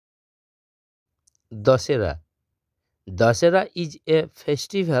Dussehra. Dussehra is a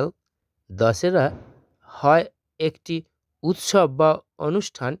festival. Dussehra হয় একটি উৎসব বা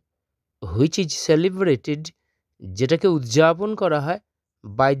অনুষ্ঠান হুইচ ইজ সেলিব্রেটেড, যেটাকে উদযাপন করা হয়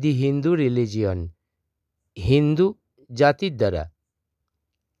by the Hindu religion, Hindu জাতির দ্বারা।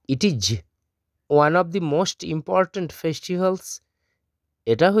 It is one of the most important festivals.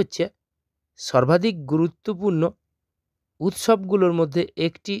 এটা হচ্ছে সর্বাধিক গুরুত্বপূর্ণ উৎসবগুলোর মধ্যে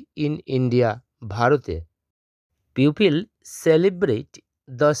একটি ইন ইন্ডিয়া, ভারতে। People celebrate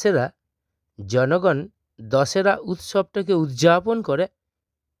Dussehra. জনগণ দশেরা উৎসবটাকে উদযাপন করে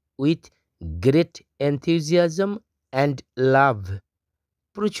উইথ গ্রেট এনথিউজিয়াজম অ্যান্ড লাভ।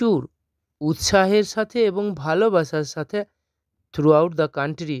 প্রচুর উৎসাহের সাথে এবং ভালোবাসার সাথে থ্রু আউট দ্য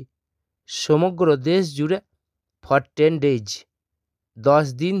কান্ট্রি, সমগ্র দেশ জুড়ে, ফর 10 days, 10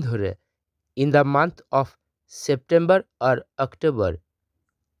 দিন ধরে, in the month of September R October,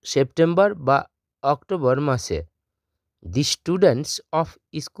 September বা অক্টোবর মাসে। The students of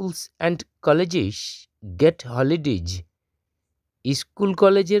schools and colleges gate holidays. School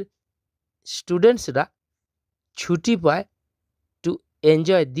কলেজের স্টুডেন্টসরা ছুটি পায় টু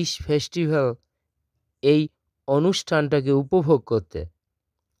এনজয় দিস ফেস্টিভ্যাল, এই অনুষ্ঠানটাকে উপভোগ করতে।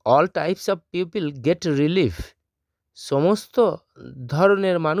 All types of people gate relief. সমস্ত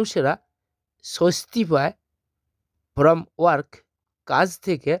ধরনের মানুষেরা স্বস্তি পায় ফ্রম ওয়ার্ক, কাজ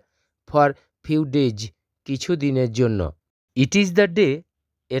থেকে, ফর ফিউ ডেজ, কিছু দিনের জন্য। ইট ইজ দ্য ডে,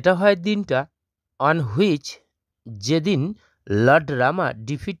 এটা হয় দিনটা, অন হুইচ, যেদিন লর্ড রামা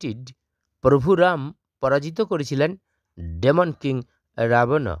ডিফিটেড, প্রভু রাম পরাজিত করেছিলেন ডেমন কিং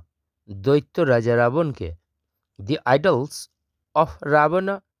রাবণ, দৈত্য রাজা রাবণকে। দি idols of Ravan,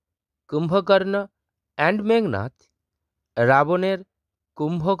 Kumbhakarna and Meghnad. রাবণের,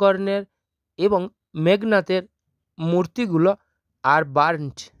 কুম্ভকর্ণের এবং মেঘনাথের মূর্তিগুলো আর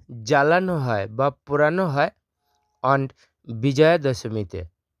বার্নড, জ্বালানো হয় বা পোড়ানো হয় on Bijoya দশমীতে।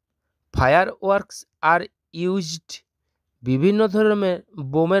 Fire works are used, বিভিন্ন ধরনের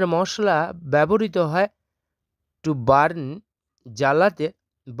বোমের মশলা ব্যবহৃত হয় টু বার্ন, জ্বালাতে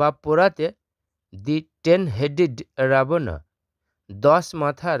বা পোড়াতে, দি 10-headed রাবণ, 10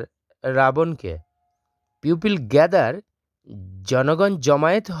 মাথার রাবণকে। পিপল গ্যাদার, জনগণ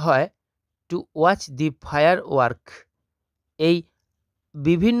জমায়েত হয় to watch the fire work, এই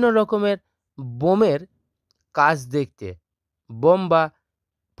বিভিন্ন রকমের বোমের কাজ দেখতে, বোম বা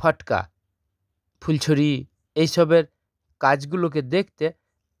ফটকা, ফুলছড়ি, এইসবের কাজগুলোকে দেখতে,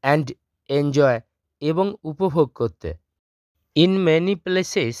 অ্যান্ড এনজয়, এবং উপভোগ করতে। ইন মেনি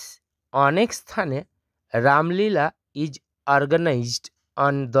প্লেসেস, অনেক স্থানে, Ramlila is organised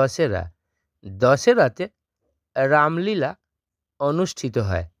on Dussehra. দশেরাতে Ramlila অনুষ্ঠিত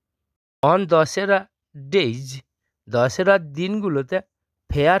হয়। অন দশেরা ডেজ, দশেরার দিনগুলোতে,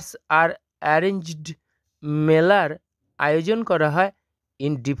 ফেয়ার্স আর অ্যারেঞ্জড, মেলার আয়োজন করা হয়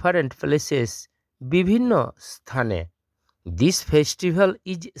ইন ডিফারেন্ট প্লেসেস, বিভিন্ন স্থানে। দিস ফেস্টিভ্যাল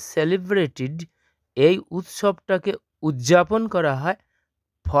ইজ সেলিব্রেটেড, এই উৎসবটাকে উদযাপন করা হয়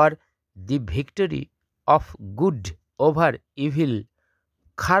for the victory of good over evil,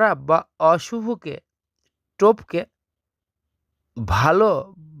 খারাপ বা অশুভকে টপকে ভালো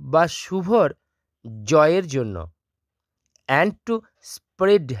বা শুভর জয়ের জন্য। And to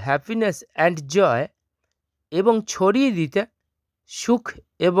spread happiness and জয়, এবং ছড়িয়ে দিতে সুখ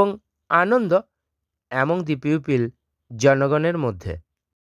এবং আনন্দ অ্যামং দি পিপল, জনগণের মধ্যে।